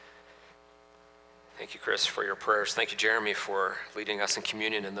Thank you, Chris, for your prayers. Thank you, Jeremy, for leading us in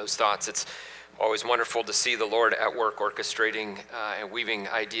communion and those thoughts. It's always wonderful to see the Lord at work orchestrating and weaving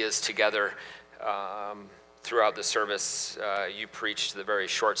ideas together throughout the service. You preached the very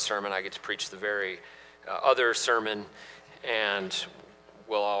short sermon. I get to preach the very other sermon, and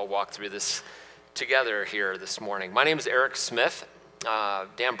we'll all walk through this together here this morning. My name is Eric Smith.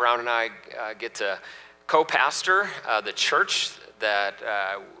 Dan Brown and I get to co-pastor the church that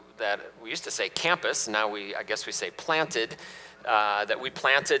we used to say campus, now I guess we say planted, that we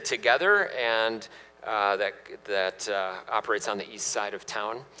planted together, and that operates on the east side of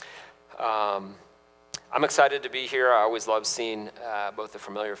town. I'm excited to be here. I always love seeing both the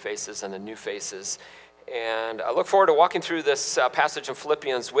familiar faces and the new faces. And I look forward to walking through this passage in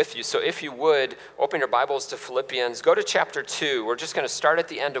Philippians with you. So if you would, open your Bibles to Philippians. Go to chapter 2. We're just going to start at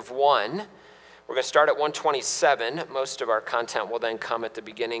the end of 1. We're going to start at 127. Most of our content will then come at the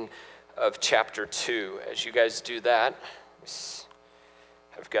beginning of chapter 2. As you guys do that,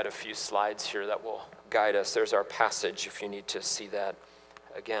 I've got a few slides here that will guide us. There's our passage if you need to see that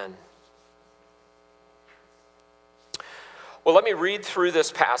again. Well, let me read through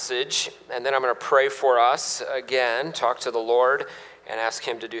this passage, and then I'm going to pray for us again, talk to the Lord, and ask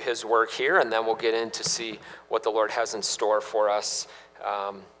him to do his work here, and then we'll get in to see what the Lord has in store for us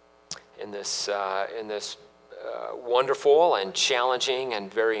in this wonderful and challenging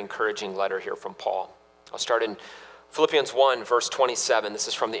and very encouraging letter here from Paul. I'll start in Philippians 1, verse 27. This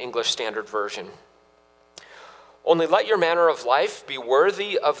is from the English Standard Version. Only let your manner of life be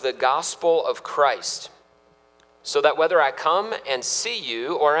worthy of the gospel of Christ, so that whether I come and see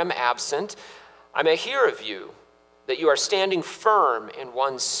you or am absent, I may hear of you, that you are standing firm in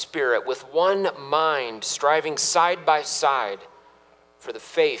one spirit, with one mind, striving side by side for the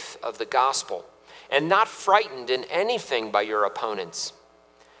faith of the gospel, and not frightened in anything by your opponents.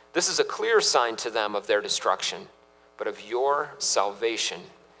 This is a clear sign to them of their destruction, but of your salvation,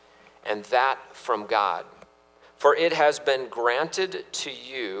 and that from God. For it has been granted to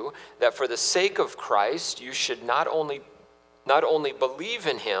you that for the sake of Christ you should not only believe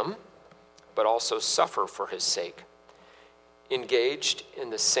in him, but also suffer for his sake, engaged in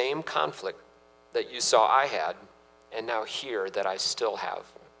the same conflict that you saw I had, and now hear that I still have.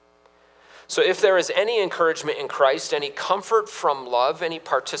 So if there is any encouragement in Christ, any comfort from love, any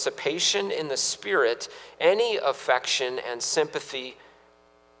participation in the Spirit, any affection and sympathy,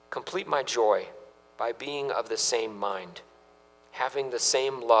 complete my joy by being of the same mind, having the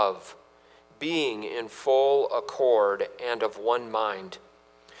same love, being in full accord and of one mind.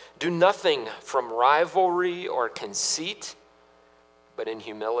 Do nothing from rivalry or conceit, but in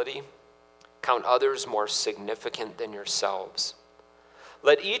humility, count others more significant than yourselves.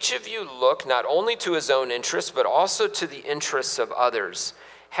 Let each of you look not only to his own interests, but also to the interests of others.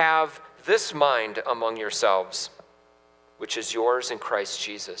 Have this mind among yourselves, which is yours in Christ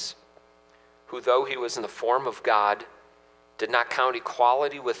Jesus, who, though he was in the form of God, did not count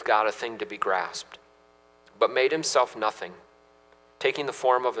equality with God a thing to be grasped, but made himself nothing, taking the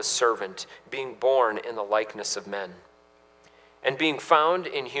form of a servant, being born in the likeness of men. And being found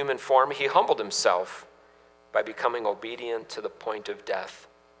in human form, he humbled himself by becoming obedient to the point of death,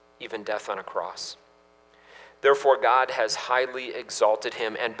 even death on a cross. Therefore God has highly exalted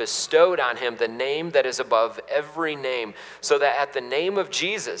him and bestowed on him the name that is above every name, so that at the name of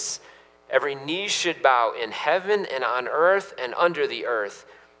Jesus every knee should bow in heaven and on earth and under the earth,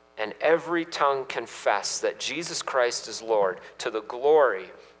 and every tongue confess that Jesus Christ is Lord, to the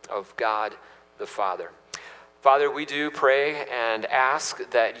glory of God the Father. Father, we do pray and ask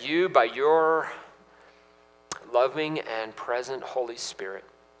that you, by your loving and present Holy Spirit,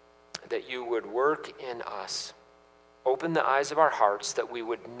 that you would work in us. Open the eyes of our hearts that we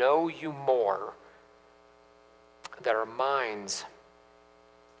would know you more, that our minds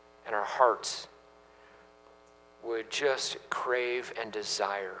and our hearts would just crave and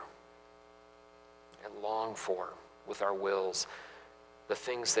desire and long for with our wills the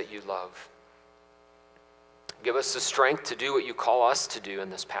things that you love. Give us the strength to do what you call us to do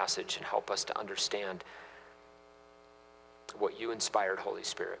in this passage, and help us to understand what you inspired, Holy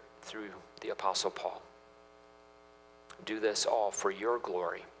Spirit, through the Apostle Paul. Do this all for your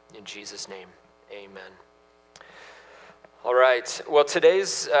glory. In Jesus' name, amen. All right. Well,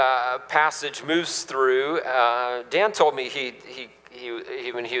 today's passage moves through. Dan told me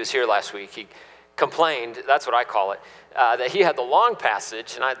when he was here last week, he complained, that's what I call it, that he had the long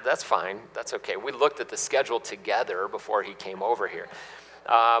passage, and that's fine. That's okay. We looked at the schedule together before he came over here.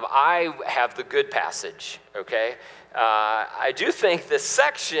 I have the good passage, okay? I do think this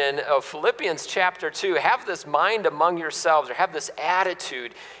section of Philippians chapter 2, have this mind among yourselves, or have this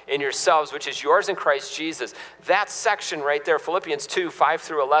attitude in yourselves, which is yours in Christ Jesus. That section right there, Philippians 2, 5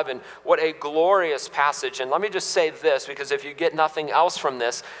 through 11, what a glorious passage. And let me just say this, because if you get nothing else from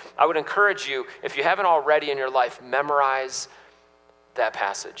this, I would encourage you, if you haven't already in your life, memorize that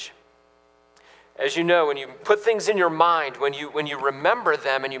passage. As you know, when you put things in your mind, when you remember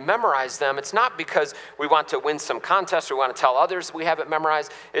them and you memorize them, it's not because we want to win some contest or we want to tell others we have it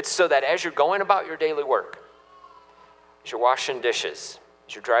memorized. It's so that as you're going about your daily work, as you're washing dishes,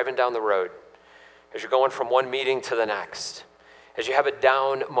 as you're driving down the road, as you're going from one meeting to the next, as you have a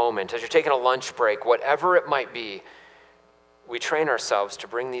down moment, as you're taking a lunch break, whatever it might be, we train ourselves to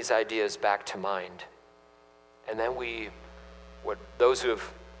bring these ideas back to mind. And then what those who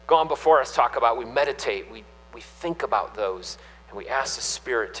have gone before us talk about, we meditate, we think about those, and we ask the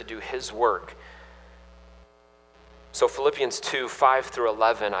Spirit to do His work. So Philippians 2, 5 through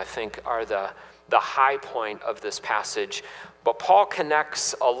 11, I think, are the high point of this passage. But Paul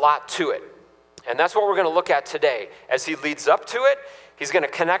connects a lot to it. And that's what we're going to look at today. As he leads up to it, he's going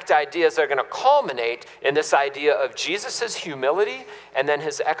to connect ideas that are going to culminate in this idea of Jesus' humility and then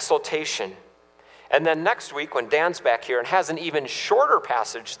his exaltation. And then next week, when Dan's back here and has an even shorter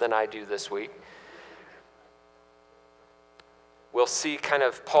passage than I do this week, we'll see kind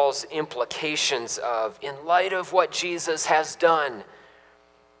of Paul's implications of, in light of what Jesus has done,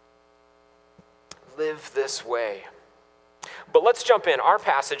 live this way. But let's jump in. Our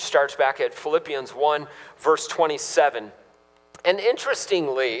passage starts back at Philippians 1, verse 27. And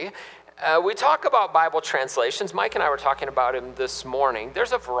interestingly, we talk about Bible translations. Mike and I were talking about him this morning.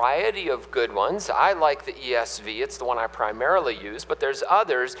 There's a variety of good ones. I like the ESV. It's the one I primarily use, but there's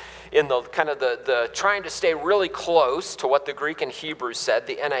others in the kind of the trying to stay really close to what the Greek and Hebrew said.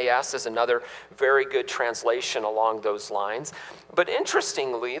 The NAS is another very good translation along those lines. But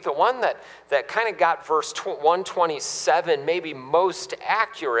interestingly, the one that kind of got verse 127 maybe most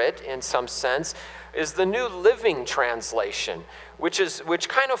accurate in some sense is the New Living Translation, which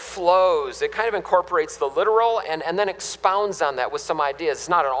kind of flows. It kind of incorporates the literal and then expounds on that with some ideas. It's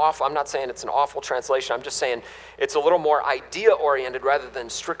not I'm not saying it's an awful translation. I'm just saying it's a little more idea-oriented rather than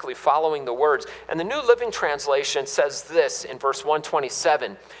strictly following the words. And the New Living Translation says this in verse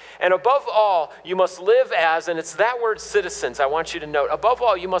 127, and above all, you must live as, and it's that word citizens I want you to note, above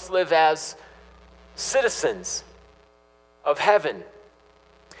all, you must live as citizens of heaven,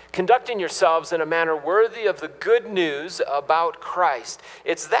 conducting yourselves in a manner worthy of the good news about Christ.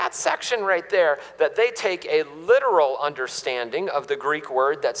 It's that section right there that they take a literal understanding of the Greek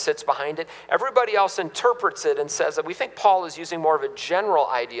word that sits behind it. Everybody else interprets it and says that we think Paul is using more of a general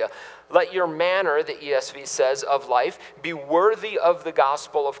idea. Let your manner, the ESV says, of life be worthy of the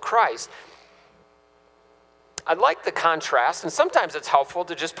gospel of Christ. I like the contrast, and sometimes it's helpful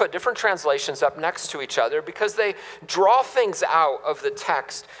to just put different translations up next to each other because they draw things out of the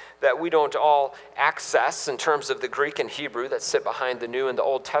text that we don't all access in terms of the Greek and Hebrew that sit behind the New and the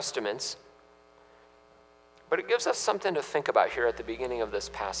Old Testaments. But it gives us something to think about here at the beginning of this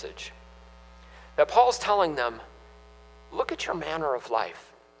passage. That Paul's telling them, look at your manner of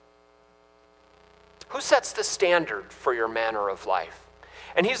life. Who sets the standard for your manner of life?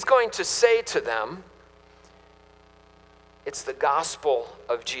 And he's going to say to them, it's the gospel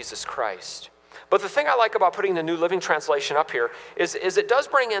of Jesus Christ. But the thing I like about putting the New Living Translation up here is it does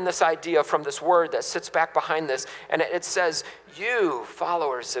bring in this idea from this word that sits back behind this, and it says, you,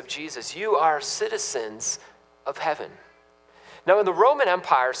 followers of Jesus, you are citizens of heaven. Now, in the Roman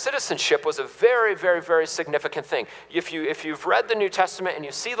Empire, citizenship was a very, very, very significant thing. If you've read the New Testament and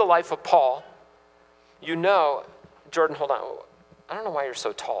you see the life of Paul, you know, Jordan, hold on. I don't know why you're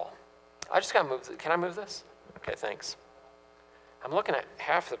so tall. I just got to move. Can I move this? Okay, thanks. I'm looking at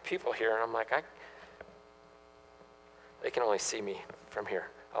half the people here, and I'm like, they can only see me from here.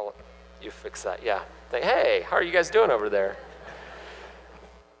 You fix that, yeah. Hey, how are you guys doing over there?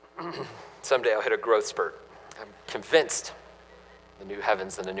 Someday I'll hit a growth spurt. I'm convinced. The new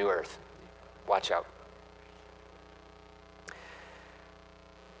heavens and the new earth. Watch out.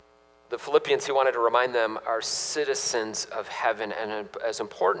 The Philippians, he wanted to remind them, are citizens of heaven. And as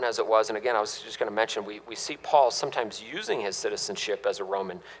important as it was, and again, I was just going to mention, we see Paul sometimes using his citizenship as a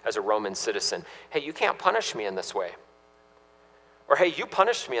Roman citizen. Hey, you can't punish me in this way. Or, hey, you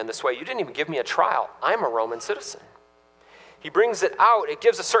punished me in this way. You didn't even give me a trial. I'm a Roman citizen. He brings it out. It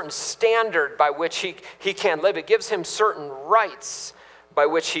gives a certain standard by which he can live. It gives him certain rights by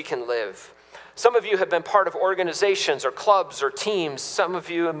which he can live. Some of you have been part of organizations or clubs or teams. Some of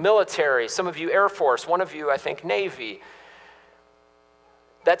you military, some of you Air Force, one of you, I think, Navy.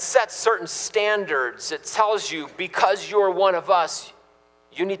 that sets certain standards. It tells you, because you're one of us,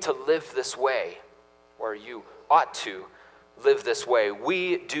 you need to live this way, or you ought to live this way.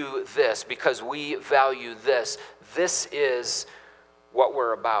 We do this because we value this. This is what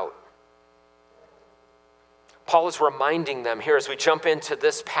we're about. Paul is reminding them here as we jump into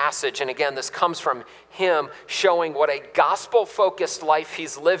this passage, and again, this comes from him showing what a gospel-focused life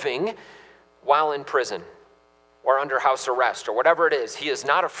he's living while in prison or under house arrest or whatever it is. He is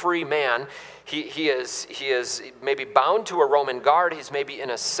not a free man. He is maybe bound to a Roman guard. He's maybe in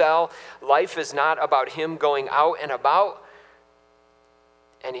a cell. Life is not about him going out and about.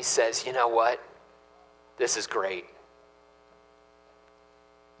 And he says, you know what? This is great.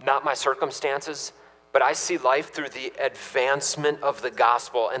 Not my circumstances, but I see life through the advancement of the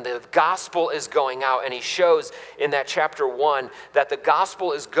gospel. And the gospel is going out. And he shows in that chapter 1 that the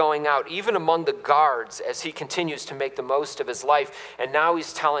gospel is going out even among the guards as he continues to make the most of his life. And now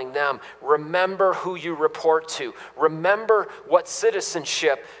he's telling them, remember who you report to. Remember what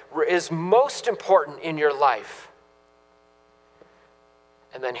citizenship is most important in your life.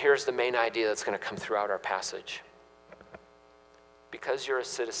 And then here's the main idea that's going to come throughout our passage. Because you're a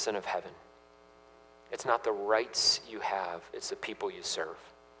citizen of heaven, it's not the rights you have, it's the people you serve.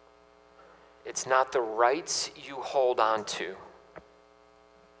 It's not the rights you hold on to.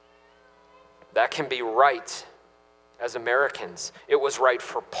 That can be right as Americans. It was right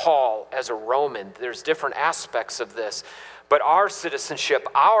for Paul as a Roman. There's different aspects of this. But our citizenship,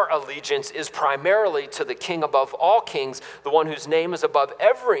 our allegiance is primarily to the King above all kings, the one whose name is above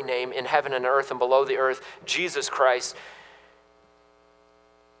every name in heaven and earth and below the earth, Jesus Christ.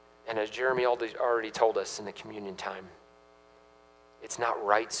 And as Jeremy already told us in the communion time, it's not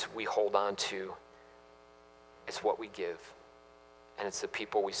rights we hold on to, it's what we give. And it's the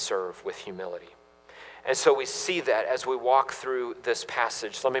people we serve with humility. And so we see that as we walk through this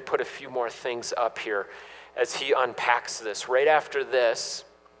passage. Let me put a few more things up here as he unpacks this. Right after this,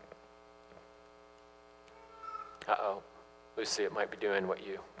 Lucy, it might be doing what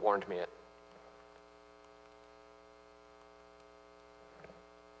you warned me at.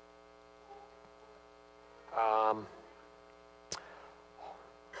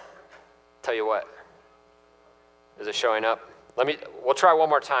 Tell you what, is it showing up? We'll try one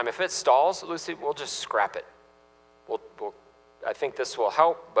more time. If it stalls, Lucy, we'll just scrap it. I think this will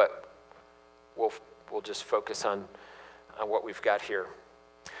help, but we'll just focus on what we've got here.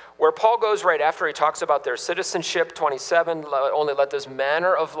 Where Paul goes right after he talks about their citizenship, 27, only let this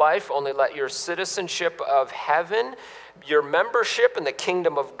manner of life, only let your citizenship of heaven, your membership in the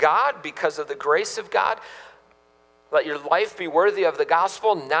kingdom of God because of the grace of God, let your life be worthy of the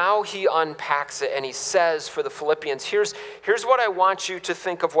gospel. Now he unpacks it and he says for the Philippians, here's what I want you to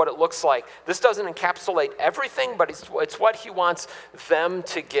think of what it looks like. This doesn't encapsulate everything, but it's what he wants them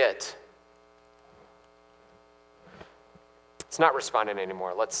to get. It's not responding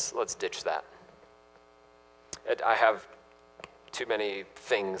anymore. Let's ditch that. I have too many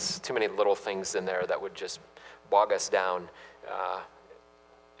little things in there that would just bog us down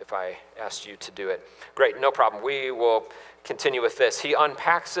if I asked you to do it. Great, no problem. We will continue with this. He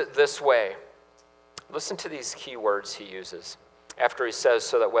unpacks it this way. Listen to these key words he uses. After he says,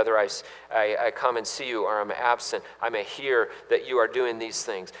 so that whether I come and see you or I'm absent, I may hear that you are doing these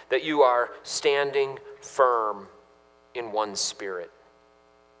things, that you are standing firm in one spirit,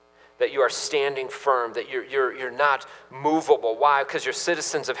 that you are standing firm, that you're not movable. Why? Because you're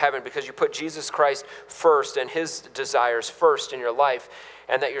citizens of heaven, because you put Jesus Christ first and his desires first in your life,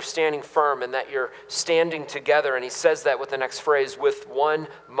 and that you're standing firm and that you're standing together. And he says that with the next phrase, with one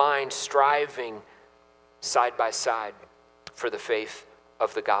mind, striving side by side for the faith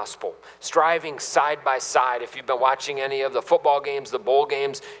of the gospel. Striving side by side. If you've been watching any of the football games, the bowl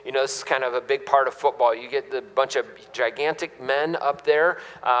games, you know this is kind of a big part of football. You get the bunch of gigantic men up there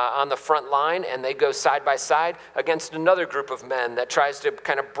on the front line, and they go side by side against another group of men that tries to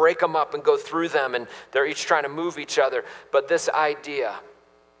kind of break them up and go through them, and they're each trying to move each other. But this idea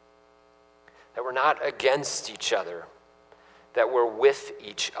that we're not against each other, that we're with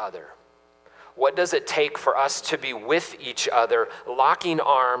each other. What does it take for us to be with each other, locking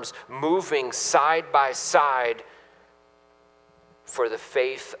arms, moving side by side for the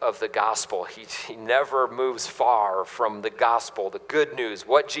faith of the gospel? He never moves far from the gospel, the good news,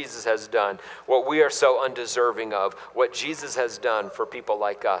 what Jesus has done, what we are so undeserving of, what Jesus has done for people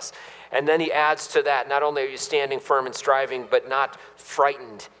like us. And then he adds to that, not only are you standing firm and striving, but not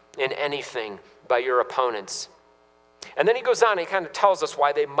frightened in anything by your opponents. And then he goes on, he kind of tells us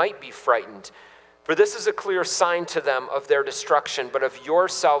why they might be frightened. For this is a clear sign to them of their destruction, but of your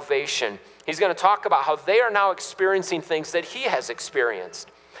salvation. He's going to talk about how they are now experiencing things that he has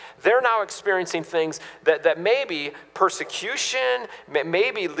experienced. They're now experiencing things that may be persecution, may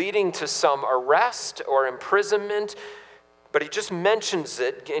be leading to some arrest or imprisonment, but he just mentions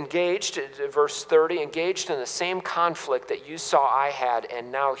it, engaged, verse 30, engaged in the same conflict that you saw I had,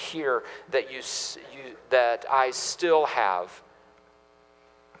 and now here that that I still have.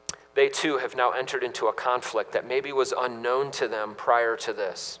 They too have now entered into a conflict that maybe was unknown to them prior to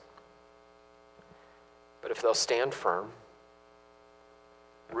this. But if they'll stand firm,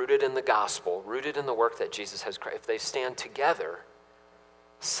 rooted in the gospel, rooted in the work that Jesus has created, if they stand together,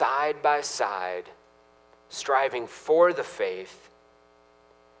 side by side, striving for the faith,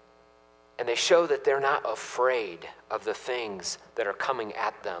 and they show that they're not afraid of the things that are coming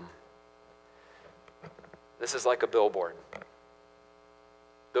at them. This is like a billboard.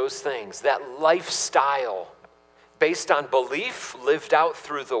 Those things, that lifestyle based on belief, lived out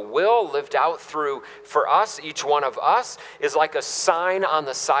through the will, lived out through, for us, each one of us, is like a sign on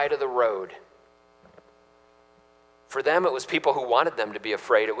the side of the road. For them, it was people who wanted them to be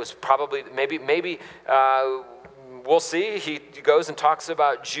afraid. It was probably, maybe we'll see. He goes and talks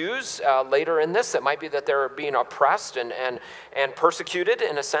about Jews later in this. It might be that they're being oppressed and persecuted,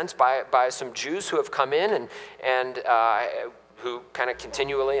 in a sense, by some Jews who have come in and who kind of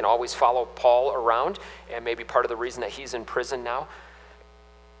continually and always follow Paul around, and maybe part of the reason that he's in prison now.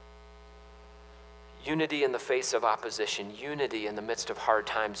 Unity in the face of opposition, unity in the midst of hard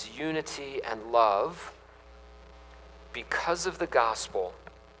times, unity and love because of the gospel,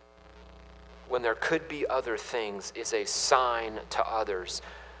 when there could be other things, is a sign to others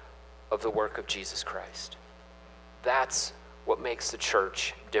of the work of Jesus Christ. That's what makes the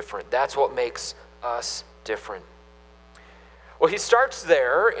church different. That's what makes us different. Well, he starts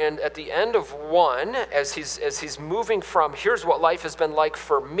there, and at the end of 1, as he's moving from here's what life has been like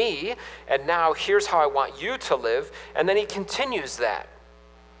for me, and now here's how I want you to live, and then he continues that.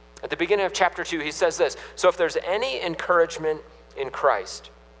 At the beginning of chapter 2, he says this, so if there's any encouragement in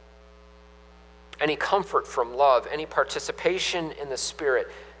Christ, any comfort from love, any participation in the Spirit,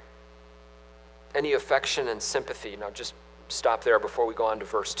 any affection and sympathy. Now just stop there before we go on to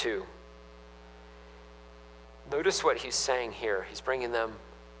verse 2. Notice what he's saying here. He's bringing them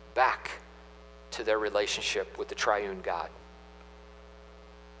back to their relationship with the triune God.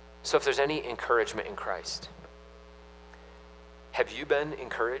 So if there's any encouragement in Christ, have you been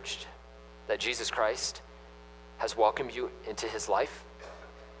encouraged that Jesus Christ has welcomed you into his life?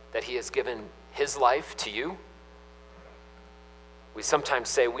 That he has given his life to you? We sometimes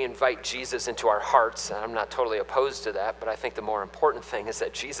say we invite Jesus into our hearts, and I'm not totally opposed to that, but I think the more important thing is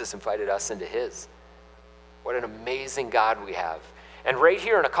that Jesus invited us into his. What an amazing God we have. And right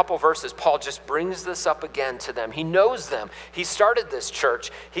here in a couple verses, Paul just brings this up again to them. He knows them. He started this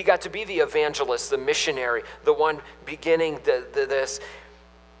church. He got to be the evangelist, the missionary, the one beginning this,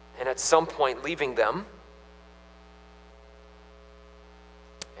 and at some point leaving them.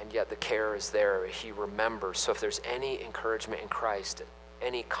 And yet the care is there. He remembers. So if there's any encouragement in Christ,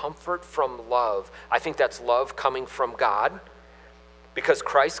 any comfort from love, I think that's love coming from God, because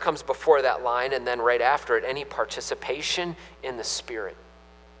Christ comes before that line, and then right after it, any participation in the Spirit.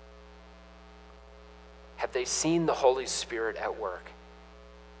 Have they seen the Holy Spirit at work?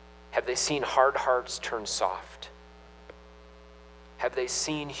 Have they seen hard hearts turn soft? Have they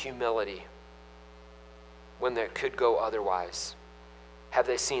seen humility when there could go otherwise? Have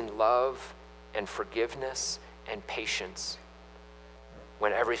they seen love and forgiveness and patience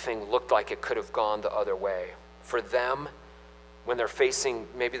when everything looked like it could have gone the other way? For them, when they're facing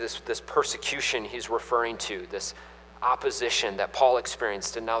maybe this persecution he's referring to, this opposition that Paul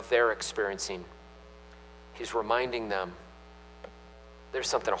experienced and now they're experiencing, he's reminding them there's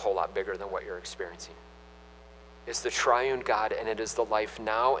something a whole lot bigger than what you're experiencing. It's the triune God, and it is the life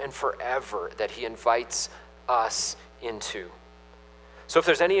now and forever that he invites us into. So if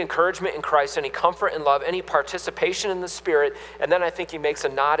there's any encouragement in Christ, any comfort in love, any participation in the Spirit, and then I think he makes a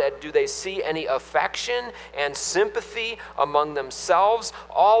nod at, do they see any affection and sympathy among themselves?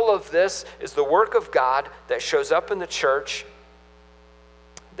 All of this is the work of God that shows up in the church.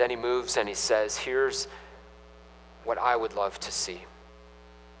 Then he moves and he says, here's what I would love to see.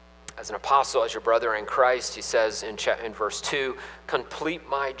 As an apostle, as your brother in Christ, he says in verse 2, complete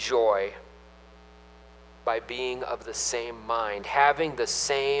my joy by being of the same mind, having the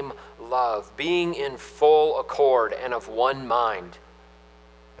same love, being in full accord and of one mind.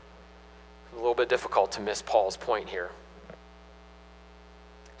 A little bit difficult to miss Paul's point here.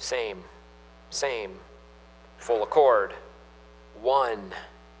 Same, full accord, one.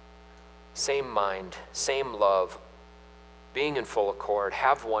 same mind, same love, being in full accord,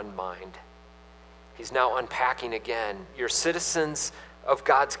 have one mind. He's now unpacking again. You're citizens of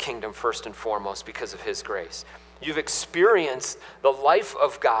God's kingdom first and foremost because of his grace. You've experienced the life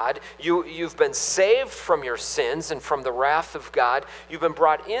of God. You've been saved from your sins and from the wrath of God. You've been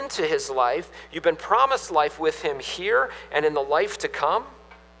brought into his life. You've been promised life with him here and in the life to come.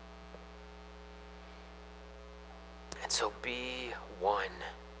 And so be one.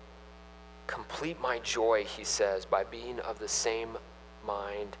 Complete my joy, he says, by being of the same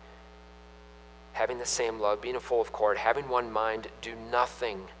mind, having the same love, being in full accord, having one mind, do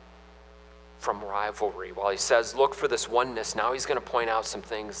nothing from rivalry. While he says, look for this oneness, now he's going to point out some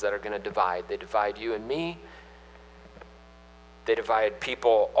things that are going to divide. They divide you and me. They divide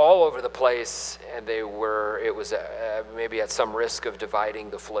people all over the place, and it was maybe at some risk of dividing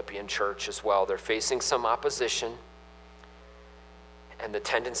the Philippian church as well. They're facing some opposition, and the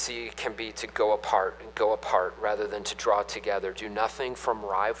tendency can be to go apart rather than to draw together. Do nothing from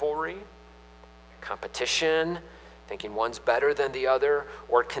rivalry, competition, thinking one's better than the other,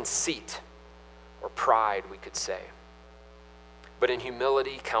 or conceit, or pride, we could say. But in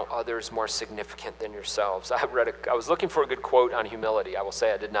humility, count others more significant than yourselves. I was looking for a good quote on humility. I will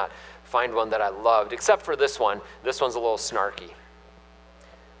say I did not find one that I loved, except for this one. This one's a little snarky.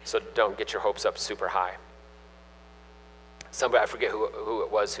 So don't get your hopes up super high. Somebody, I forget who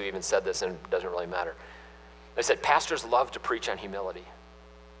it was who even said this, and it doesn't really matter. They said, pastors love to preach on humility.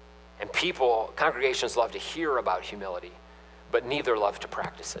 And congregations love to hear about humility, but neither love to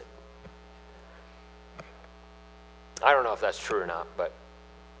practice it. I don't know if that's true or not, but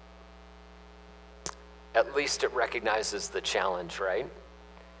at least it recognizes the challenge, right?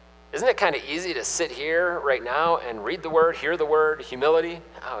 Isn't it kind of easy to sit here right now and read the word, hear the word, humility?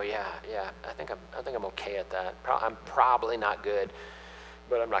 Oh yeah, I think I'm okay at that. I'm probably not good,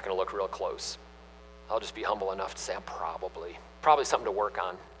 but I'm not going to look real close. I'll just be humble enough to say I'm probably something to work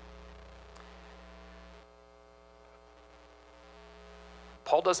on.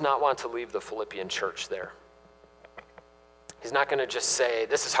 Paul does not want to leave the Philippian church there. He's not going to just say,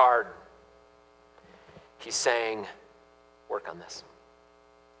 this is hard. He's saying, work on this.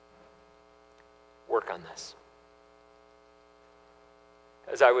 Work on this.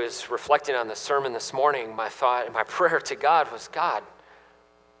 As I was reflecting on the sermon this morning, my thought and my prayer to God was, God,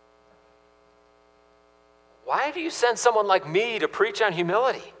 why do you send someone like me to preach on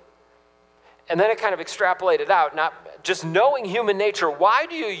humility? And then it kind of extrapolated out, not just knowing human nature. Why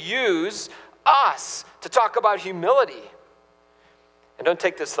do you use us to talk about humility? And don't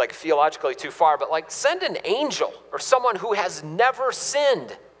take this like theologically too far, but like send an angel or someone who has never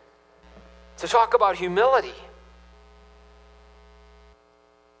sinned to talk about humility.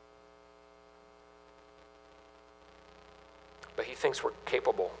 But he thinks we're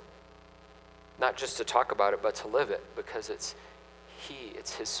capable, not just to talk about it, but to live it, because it's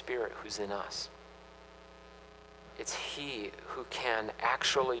his Spirit who's in us. It's he who can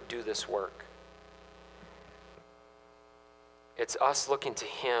actually do this work. It's us looking to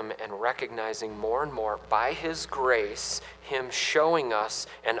him and recognizing more and more by his grace, him showing us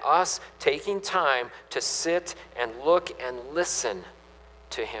and us taking time to sit and look and listen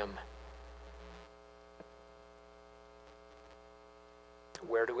to him.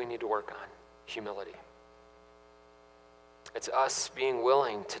 Where do we need to work on? Humility. It's us being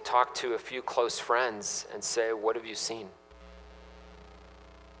willing to talk to a few close friends and say, what have you seen?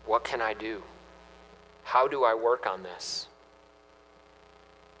 What can I do? How do I work on this?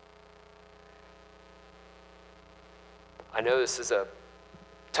 I know this is a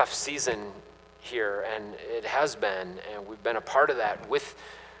tough season here, and it has been, and we've been a part of that with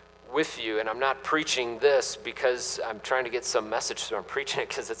you. And I'm not preaching this because I'm trying to get some message, so I'm preaching it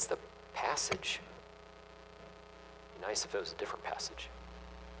because it's the passage. It'd be nice if it was a different passage.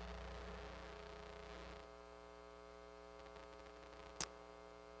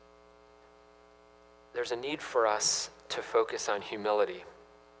 There's a need for us to focus on humility.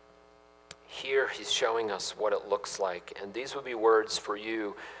 Here he's showing us what it looks like. And these would be words for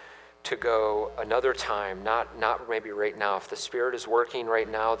you to go another time, not maybe right now. If the Spirit is working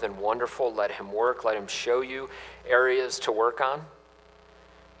right now, then wonderful. Let him work. Let him show you areas to work on.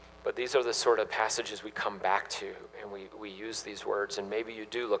 But these are the sort of passages we come back to, and we use these words. And maybe you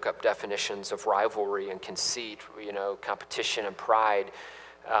do look up definitions of rivalry and conceit, competition and pride.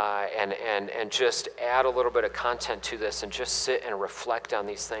 And just add a little bit of content to this and just sit and reflect on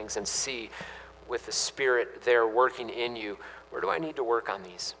these things and see with the Spirit there working in you, where do I need to work on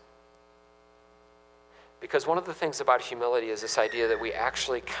these? Because one of the things about humility is this idea that we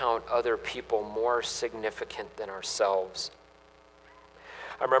actually count other people more significant than ourselves.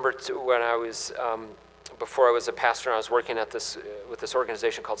 I remember when I was, before I was a pastor, I was working at with this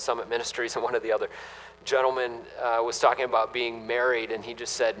organization called Summit Ministries, and one of the other gentlemen was talking about being married, and he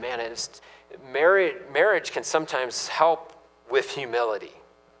just said, man, marriage can sometimes help with humility.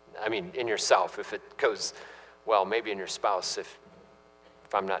 I mean, in yourself, if it goes well, maybe in your spouse, if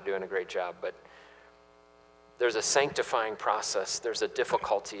I'm not doing a great job, but there's a sanctifying process. There's a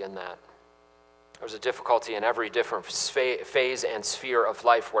difficulty in that. There's a difficulty in every different phase and sphere of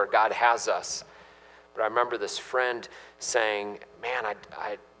life where God has us. But I remember this friend saying, man,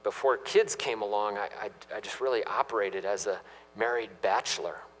 I before kids came along, I just really operated as a married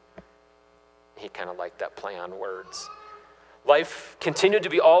bachelor. He kind of liked that play on words. Life continued to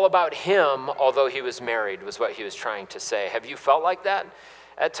be all about him, although he was married, was what he was trying to say. Have you felt like that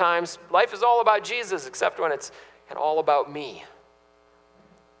at times? Life is all about Jesus, except when it's all about me.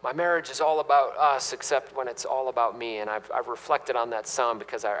 My marriage is all about us, except when it's all about me. And I've reflected on that some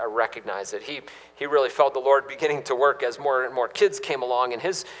because I recognize it. He really felt the Lord beginning to work as more and more kids came along in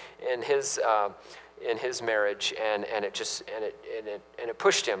his marriage, and it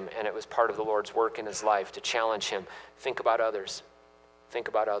pushed him, and it was part of the Lord's work in his life to challenge him. Think about others. Think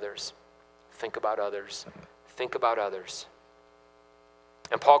about others. Think about others. Think about others.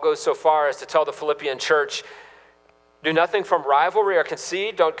 And Paul goes so far as to tell the Philippian church, do nothing from rivalry or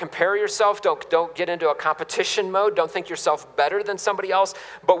conceit. Don't compare yourself. Don't get into a competition mode. Don't think yourself better than somebody else.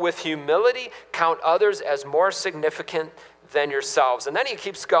 But with humility, count others as more significant than yourselves. And then he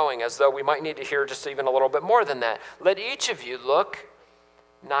keeps going as though we might need to hear just even a little bit more than that. Let each of you look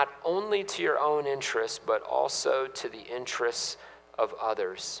not only to your own interests, but also to the interests of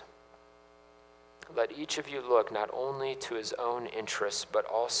others. Let each of you look not only to his own interests, but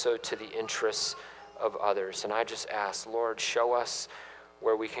also to the interests of others. And I just ask, Lord, show us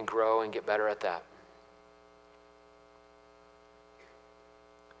where we can grow and get better at that.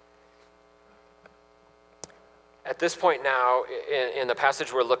 At this point now, in the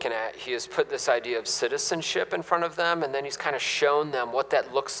passage we're looking at, he has put this idea of citizenship in front of them, and then he's kind of shown them what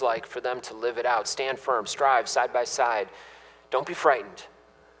that looks like for them to live it out. Stand firm, strive side by side. Don't be frightened.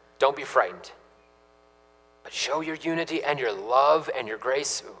 Don't be frightened. But show your unity and your love and your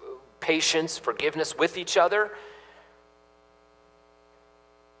grace, patience, forgiveness with each other.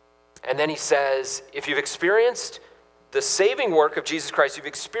 And then he says, if you've experienced the saving work of Jesus Christ, you've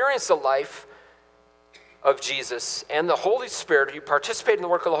experienced the life of Jesus and the Holy Spirit, you participate in the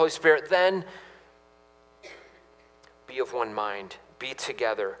work of the Holy Spirit, then be of one mind, be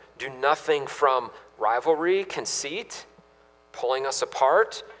together. Do nothing from rivalry, conceit, pulling us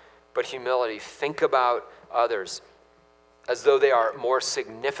apart, but humility. Think about others as though they are more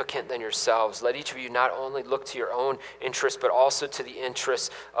significant than yourselves. Let each of you not only look to your own interests, but also to the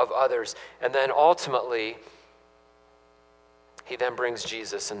interests of others. And then ultimately, he then brings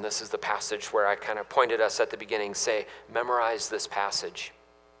Jesus, and this is the passage where I kind of pointed us at the beginning, say, memorize this passage.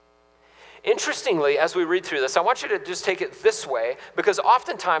 Interestingly, as we read through this, I want you to just take it this way, because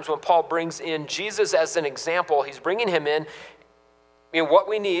oftentimes when Paul brings in Jesus as an example, he's bringing him in. What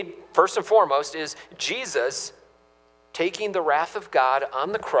we need, first and foremost, is Jesus taking the wrath of God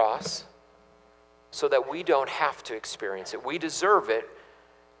on the cross so that we don't have to experience it. We deserve it,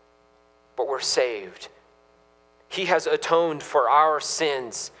 but we're saved. He has atoned for our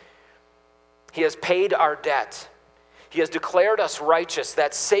sins. He has paid our debt. He has declared us righteous.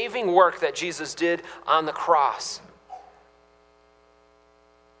 That saving work that Jesus did on the cross.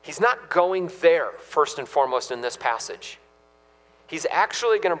 He's not going there, first and foremost, in this passage. He's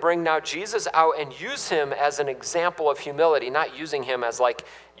actually going to bring now Jesus out and use him as an example of humility, not using him as like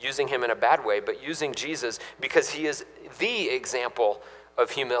using him in a bad way, but using Jesus because he is the example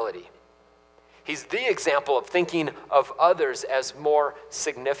of humility. He's the example of thinking of others as more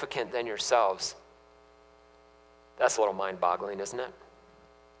significant than yourselves. That's a little mind-boggling, isn't it?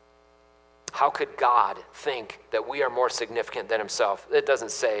 How could God think that we are more significant than himself? It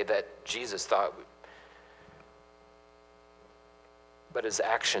doesn't say that Jesus thought, but his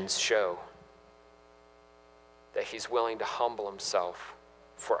actions show that he's willing to humble himself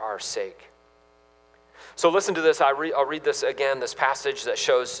for our sake. So listen to this. I'll read this again, this passage that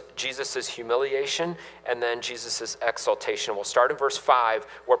shows Jesus' humiliation and then Jesus' exaltation. We'll start in verse 5,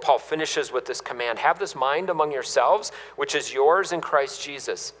 where Paul finishes with this command, have this mind among yourselves, which is yours in Christ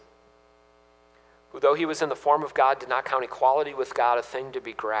Jesus, who though he was in the form of God, did not count equality with God a thing to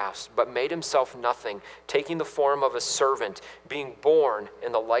be grasped, but made himself nothing, taking the form of a servant, being born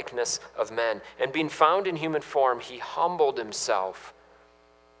in the likeness of men. And being found in human form, he humbled himself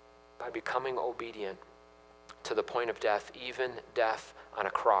by becoming obedient to the point of death, even death on a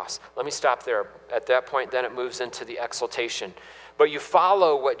cross. Let me stop there. At that point, then it moves into the exaltation. But you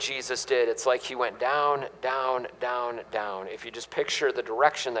follow what Jesus did. It's like he went down, down, down, down. If you just picture the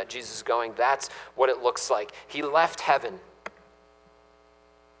direction that Jesus is going, that's what it looks like. He left heaven.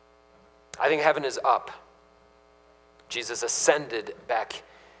 I think heaven is up. Jesus ascended back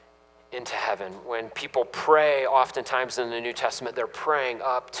into heaven. When people pray, oftentimes in the New Testament, they're praying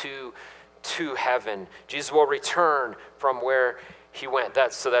up to heaven. Jesus will return from where he went.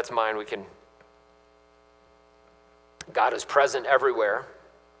 That's mine. God is present everywhere,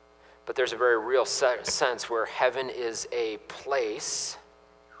 but there's a very real sense where heaven is a place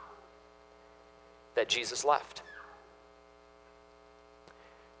that Jesus left.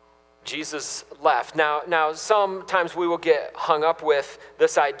 Jesus left. Now, sometimes we will get hung up with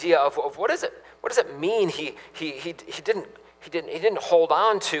this idea of what is it? What does it mean? He didn't hold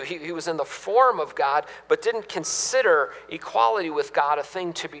on to. He was in the form of God, but didn't consider equality with God a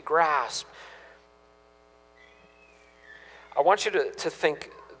thing to be grasped. I want you to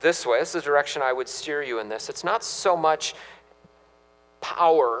think this way. This is the direction I would steer you in this. It's not so much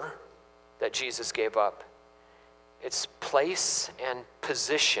power that Jesus gave up. It's place and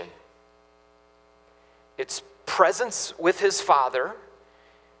position. It's presence with his Father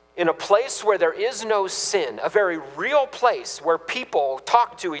in a place where there is no sin, a very real place where people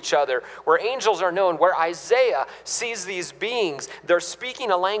talk to each other, where angels are known, where Isaiah sees these beings. They're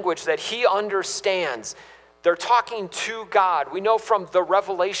speaking a language that he understands. They're talking to God. We know from the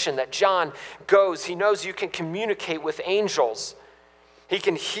Revelation that John goes. He knows you can communicate with angels. He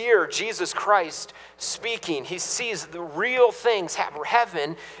can hear Jesus Christ speaking. He sees the real things happen.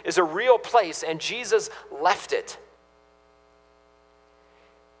 Heaven is a real place, and Jesus left it.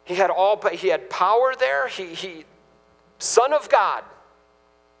 He had power there. He Son of God,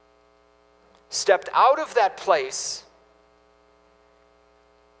 stepped out of that place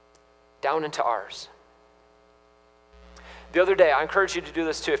down into ours. The other day, I encourage you to do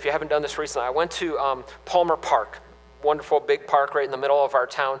this too if you haven't done this recently. I went to Palmer Park, wonderful big park right in the middle of our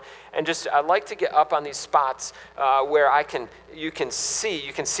town, and I'd like to get up on these spots where you can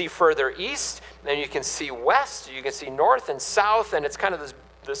see further east, and you can see west, you can see north and south, and it's kind of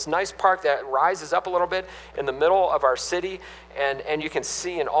this nice park that rises up a little bit in the middle of our city, and you can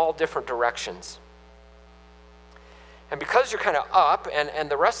see in all different directions. And because you're kind of up and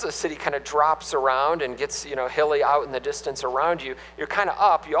the rest of the city kind of drops around and gets, hilly out in the distance around you, you're kind of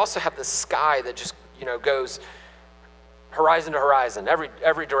up. You also have the sky that just, goes horizon to horizon,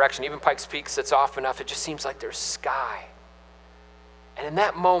 every direction. Even Pikes Peak sits off enough, it just seems like there's sky. And in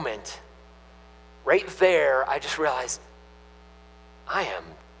that moment, right there, I just realized I am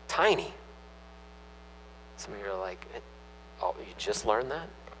tiny. Some of you are like, oh, you just learned that?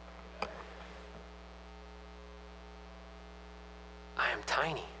 I am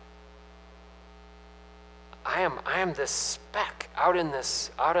tiny. I am this speck out on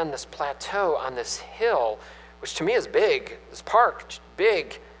this plateau, on this hill, which to me is big. This park,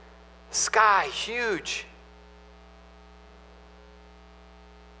 big. Sky, huge.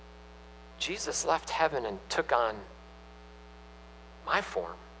 Jesus left heaven and took on my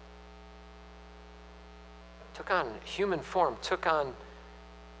form. Took on human form,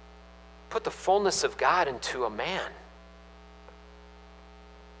 put the fullness of God into a man.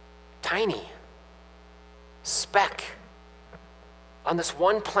 Tiny speck on this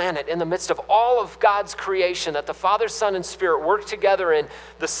one planet in the midst of all of God's creation that the Father, Son, and Spirit worked together in.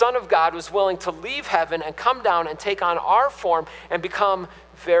 The Son of God was willing to leave heaven and come down and take on our form and become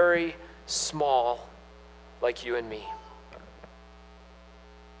very small like you and me.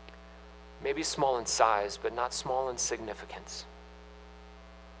 Maybe small in size, but not small in significance.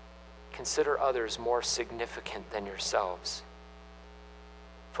 Consider others more significant than yourselves.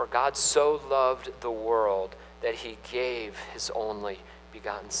 For God so loved the world that he gave his only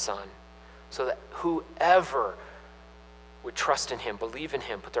begotten Son, so that whoever would trust in him, believe in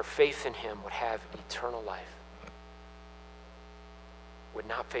him, put their faith in him, would have eternal life, would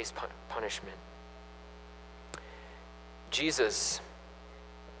not face punishment. Jesus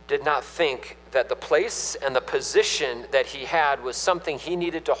did not think that the place and the position that he had was something he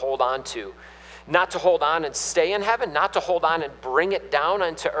needed to hold on to. Not to hold on and stay in heaven, not to hold on and bring it down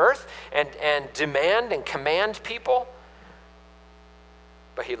onto earth and demand and command people,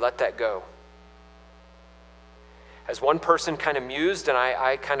 but he let that go. As one person kind of mused, and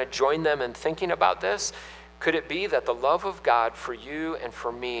I kind of joined them in thinking about this, could it be that the love of God for you and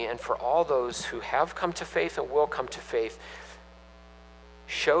for me and for all those who have come to faith and will come to faith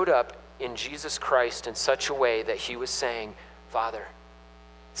showed up in Jesus Christ in such a way that he was saying, Father,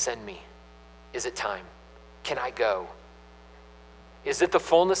 send me. Is it time? Can I go? Is it the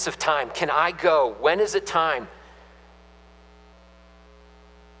fullness of time? Can I go? When is it time?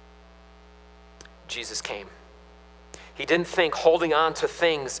 Jesus came. He didn't think holding on to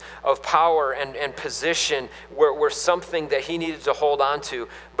things of power and position were something that he needed to hold on to,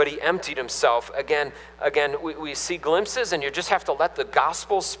 but he emptied himself. Again, we see glimpses, and you just have to let the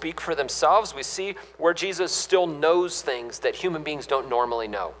gospel speak for themselves. We see where Jesus still knows things that human beings don't normally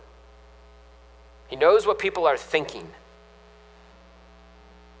know. He knows what people are thinking.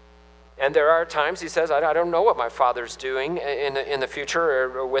 And there are times he says, I don't know what my Father's doing in the future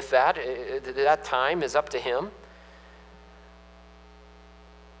or with that. That time is up to him.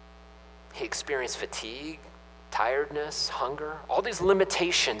 He experienced fatigue, tiredness, hunger, all these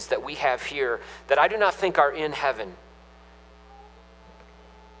limitations that we have here that I do not think are in heaven.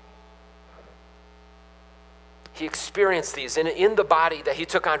 He experienced these in the body that he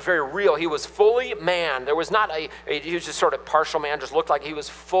took on, very real. He was fully man. There was not he was just sort of partial man, just looked like he was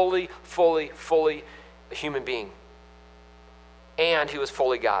fully a human being. And he was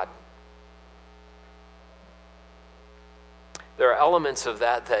fully God. There are elements of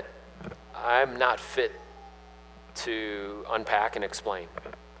that I'm not fit to unpack and explain.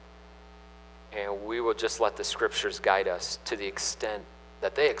 And we will just let the scriptures guide us to the extent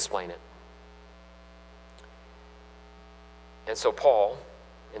that they explain it. And so Paul,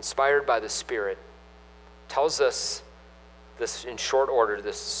 inspired by the Spirit, tells us this in short order,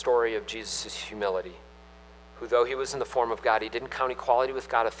 this story of Jesus' humility, who though he was in the form of God, he didn't count equality with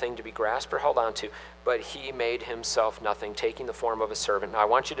God a thing to be grasped or held on to, but he made himself nothing, taking the form of a servant. Now I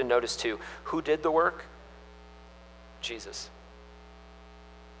want you to notice too, who did the work? Jesus.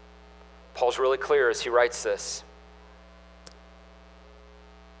 Paul's really clear as he writes this.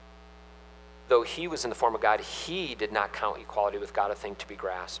 Though he was in the form of God, he did not count equality with God a thing to be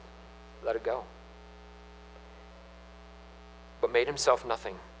grasped. Let it go. But made himself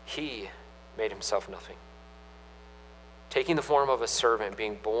nothing. He made himself nothing. Taking the form of a servant,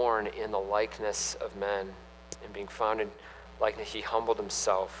 being born in the likeness of men, and being found in likeness, he humbled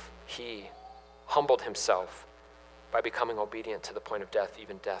himself. He humbled himself by becoming obedient to the point of death,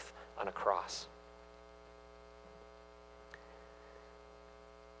 even death on a cross.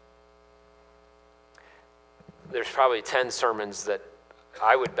 There's probably 10 sermons that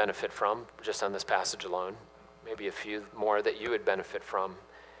I would benefit from just on this passage alone, maybe a few more that you would benefit from.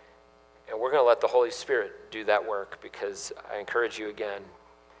 And we're going to let the Holy Spirit do that work, because I encourage you again,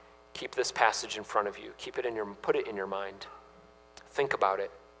 keep this passage in front of you. Put it in your mind. Think about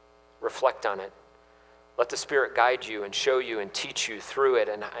it. Reflect on it. Let the Spirit guide you and show you and teach you through it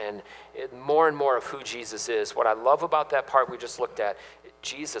and more of who Jesus is. What I love about that part we just looked at,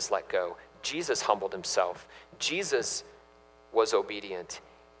 Jesus let go. Jesus humbled himself. Jesus was obedient.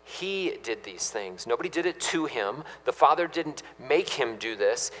 He did these things. Nobody did it to him. The Father didn't make him do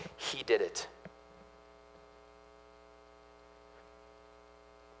this. He did it.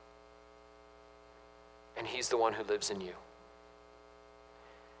 And he's the one who lives in you.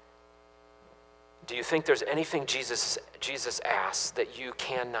 Do you think there's anything Jesus asks that you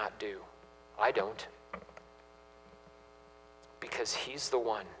cannot do? I don't. Because he's the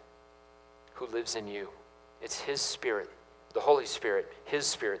one who lives in you. It's his Spirit, the Holy Spirit, his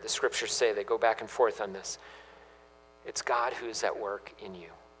Spirit. The scriptures say, they go back and forth on this. It's God who is at work in you.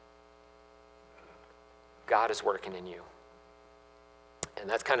 God is working in you. And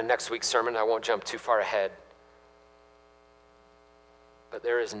that's kind of next week's sermon. I won't jump too far ahead. But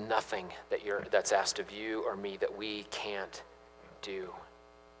there is nothing that's asked of you or me that we can't do.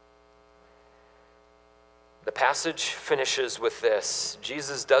 The passage finishes with this.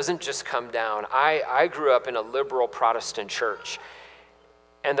 Jesus doesn't just come down. I grew up in a liberal Protestant church.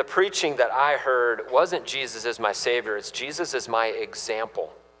 And the preaching that I heard wasn't Jesus as my Savior. It's Jesus as my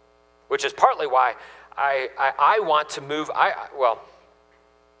example. Which is partly why I want to move. I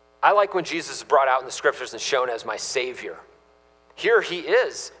like when Jesus is brought out in the scriptures and shown as my Savior. Here he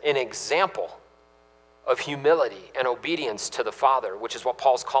is an example of humility and obedience to the Father, which is what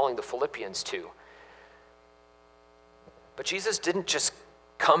Paul's calling the Philippians to. But Jesus didn't just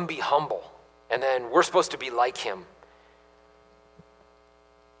come be humble, and then we're supposed to be like him.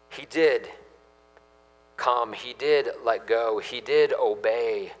 He did come. He did let go. He did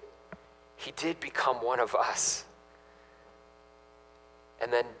obey. He did become one of us.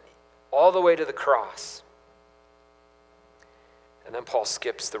 And then all the way to the cross. And then Paul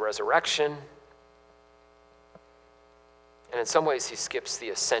skips the resurrection. And in some ways he skips the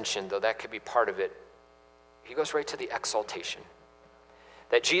ascension, though that could be part of it. He goes right to the exaltation.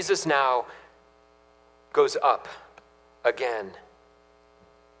 That Jesus now goes up again.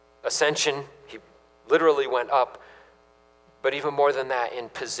 Ascension, he literally went up, but even more than that, in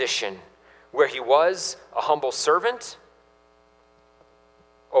position. Where he was a humble servant,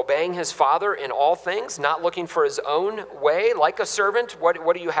 obeying his father in all things, not looking for his own way, like a servant.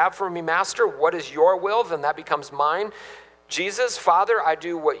 What do you have for me, master? What is your will? Then that becomes mine. Jesus, Father, I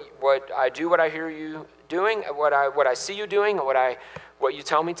do what I hear you doing, what I see you doing, what you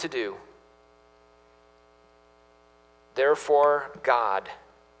tell me to do. Therefore, God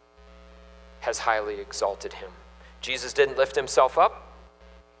has highly exalted him. Jesus didn't lift himself up.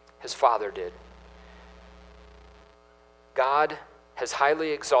 His Father did. God has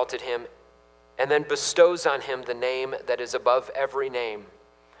highly exalted him and then bestows on him the name that is above every name,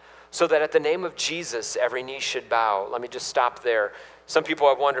 so that at the name of Jesus, every knee should bow. Let me just stop there. Some people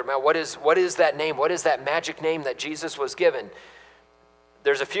have wondered, man, what is that name? What is that magic name that Jesus was given?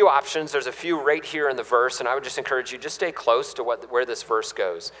 There's a few options. There's a few right here in the verse, and I would just encourage you, just stay close to where this verse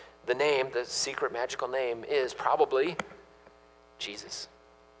goes. The name, the secret magical name, is probably Jesus.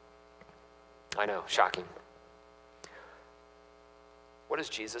 I know, shocking. What does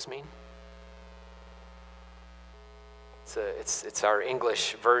Jesus mean? It's our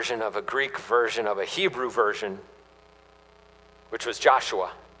English version of a Greek version of a Hebrew version, which was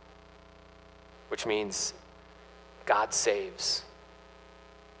Joshua, which means God saves,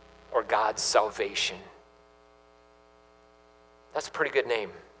 or God's salvation. That's a pretty good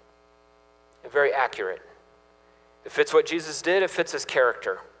name, and very accurate. It fits what Jesus did, it fits his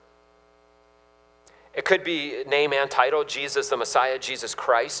character. It could be name and title, Jesus the Messiah, Jesus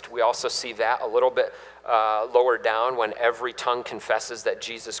Christ. We also see that a little bit lower down when every tongue confesses that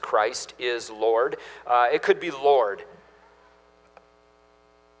Jesus Christ is Lord. It could be Lord.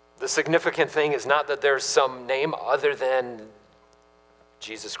 The significant thing is not that there's some name other than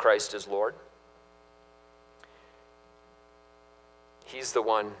Jesus Christ is Lord. He's the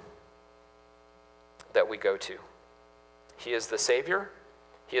one that we go to. He is the Savior.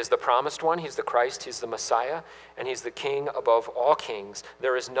 He is the promised one. He's the Christ. He's the Messiah. And he's the King above all kings.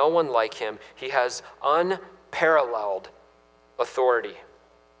 There is no one like him. He has unparalleled authority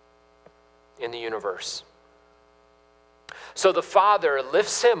in the universe. So the Father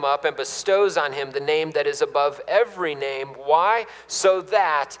lifts him up and bestows on him the name that is above every name. Why? So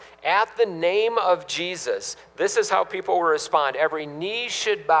that at the name of Jesus, this is how people will respond. Every knee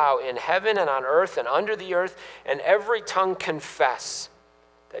should bow in heaven and on earth and under the earth, and every tongue confess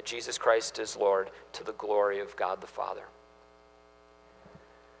that Jesus Christ is Lord, to the glory of God the Father.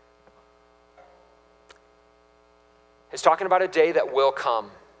 He's talking about a day that will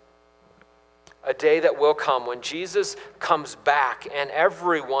come. A day that will come when Jesus comes back and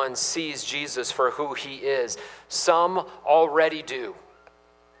everyone sees Jesus for who he is. Some already do.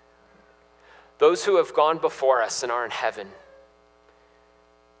 Those who have gone before us and are in heaven.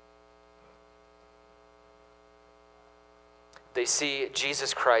 They see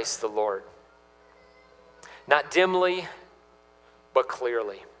Jesus Christ the Lord. Not dimly, but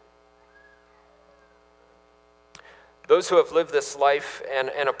clearly. Those who have lived this life and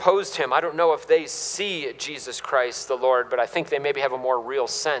opposed him, I don't know if they see Jesus Christ the Lord, but I think they maybe have a more real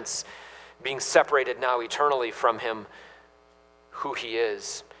sense, being separated now eternally from him, who he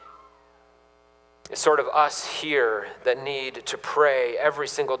is. It's sort of us here that need to pray every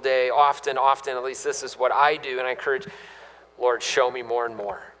single day, often, at least this is what I do, and I encourage, Lord, show me more and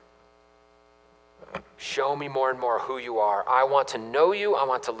more. Show me more and more who you are. I want to know you. I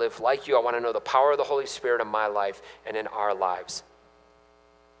want to live like you. I want to know the power of the Holy Spirit in my life and in our lives.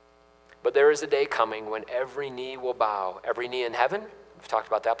 But there is a day coming when every knee will bow. Every knee in heaven. We've talked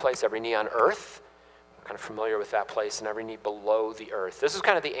about that place. Every knee on earth. We're kind of familiar with that place. And every knee below the earth. This is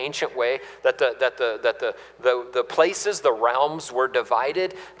kind of the ancient way that the places, the realms were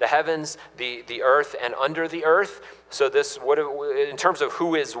divided. The heavens, the earth, and under the earth. So this would, in terms of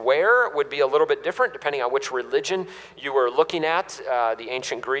who is where, would be a little bit different depending on which religion you were looking at, the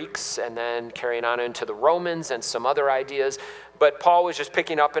ancient Greeks, and then carrying on into the Romans and some other ideas. But Paul was just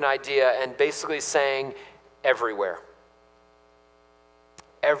picking up an idea and basically saying everywhere.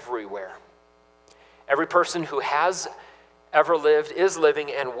 Everywhere. Every person who has ever lived, is living,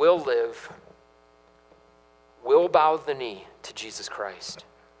 and will live will bow the knee to Jesus Christ.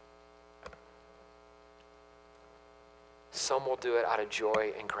 Some will do it out of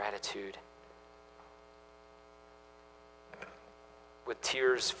joy and gratitude, with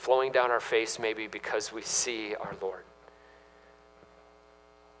tears flowing down our face maybe because we see our Lord.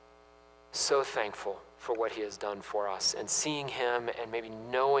 So thankful for what he has done for us and seeing him and maybe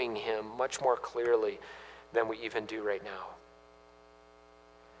knowing him much more clearly than we even do right now.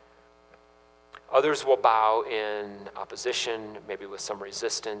 Others will bow in opposition, maybe with some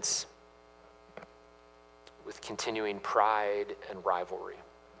resistance, with continuing pride and rivalry.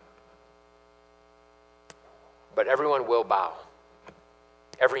 But everyone will bow.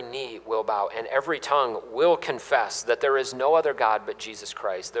 every knee will bow, and every tongue will confess that there is no other God but Jesus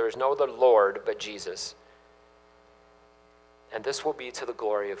Christ. There is no other Lord but Jesus. And this will be to the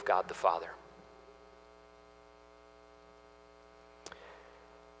glory of God the Father.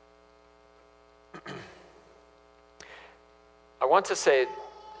 I want to say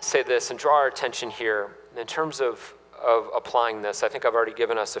this and draw our attention here in terms of applying this. I think I've already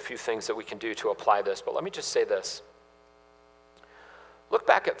given us a few things that we can do to apply this, but let me just say this. Look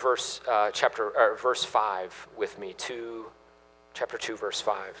back at verse 5 with me, chapter 2, verse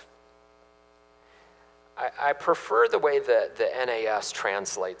 5. I prefer the way that the NAS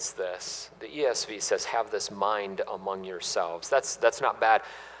translates this. The ESV says, have this mind among yourselves. That's not bad.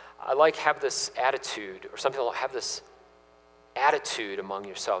 I like have this attitude, or something like have this attitude among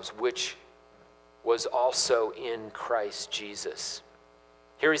yourselves, which was also in Christ Jesus.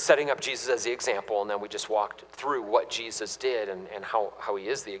 Here he's setting up Jesus as the example, and then we just walked through what Jesus did and how he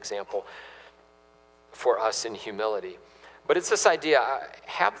is the example for us in humility. But it's this idea,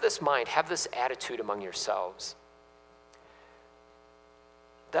 have this mind, have this attitude among yourselves.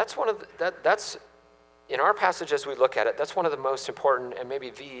 That's in our passage as we look at it, that's one of the most important and maybe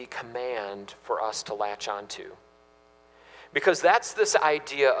the command for us to latch onto. Because that's this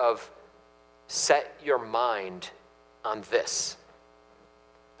idea of set your mind on this.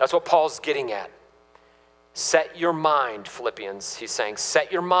 That's what Paul's getting at. Set your mind, Philippians. He's saying,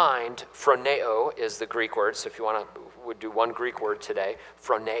 set your mind, phroneo is the Greek word. So if you would do one Greek word today,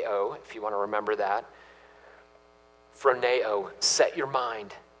 phroneo, if you want to remember that. Phroneo, set your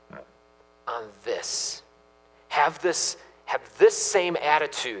mind on this. Have this same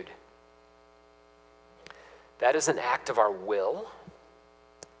attitude. That is an act of our will,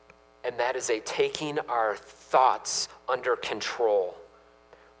 and that is a taking our thoughts under control.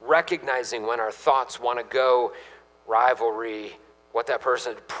 Recognizing when our thoughts want to go rivalry, what that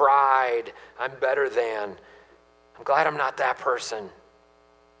person, pride, I'm better than, I'm glad I'm not that person.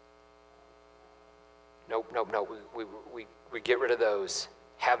 Nope, we get rid of those.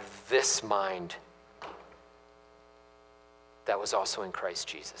 Have this mind that was also in Christ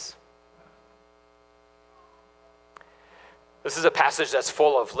Jesus. This is a passage that's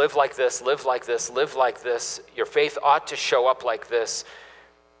full of live like this, live like this, live like this. Your faith ought to show up like this.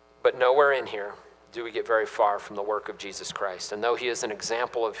 But nowhere in here do we get very far from the work of Jesus Christ. And though he is an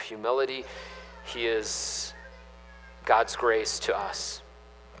example of humility, he is God's grace to us.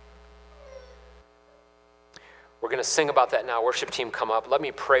 We're going to sing about that now. Worship team, come up. Let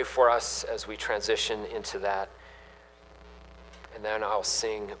me pray for us as we transition into that. And then I'll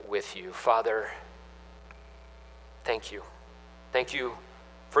sing with you. Father, thank you. Thank you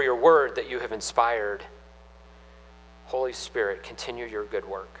for your word that you have inspired. Holy Spirit, continue your good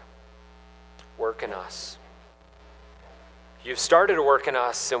work. Work in us. You've started a work in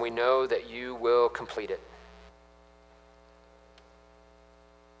us, and we know that you will complete it.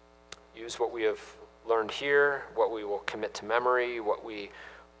 Use what we have learned here, what we will commit to memory, what we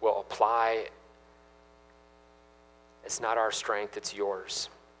will apply. It's not our strength, it's yours.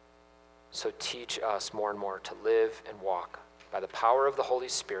 So teach us more and more to live and walk by the power of the Holy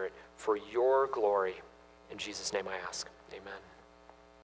Spirit for your glory. In Jesus' name I ask, amen.